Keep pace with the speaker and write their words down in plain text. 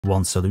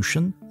One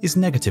solution is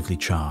negatively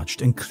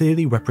charged and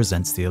clearly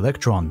represents the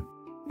electron.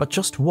 But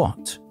just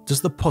what does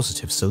the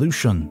positive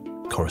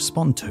solution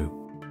correspond to?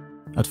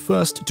 At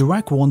first,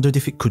 Dirac wondered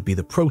if it could be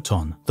the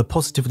proton, the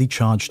positively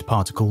charged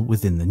particle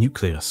within the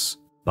nucleus.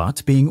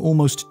 But being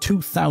almost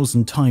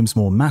 2,000 times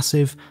more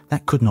massive,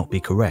 that could not be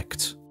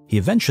correct. He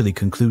eventually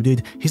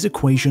concluded his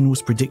equation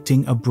was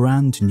predicting a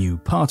brand new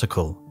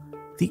particle,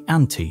 the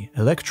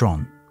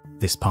anti-electron.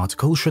 This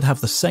particle should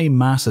have the same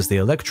mass as the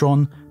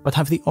electron, but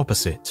have the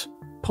opposite,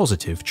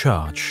 positive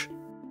charge.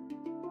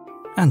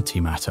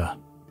 Antimatter.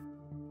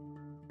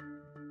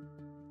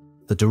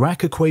 The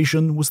Dirac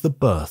equation was the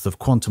birth of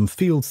quantum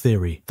field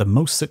theory, the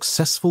most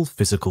successful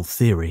physical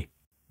theory.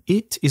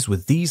 It is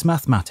with these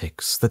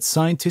mathematics that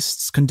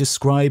scientists can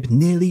describe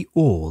nearly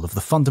all of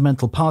the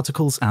fundamental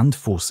particles and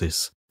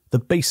forces, the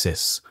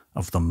basis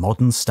of the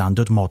modern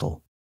Standard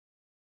Model.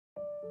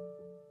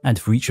 And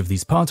for each of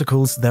these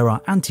particles, there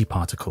are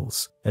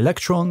antiparticles,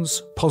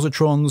 electrons,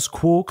 positrons,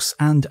 quarks,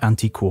 and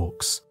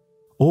antiquarks,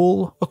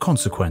 all a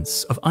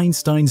consequence of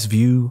Einstein's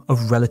view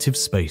of relative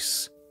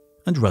space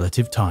and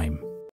relative time.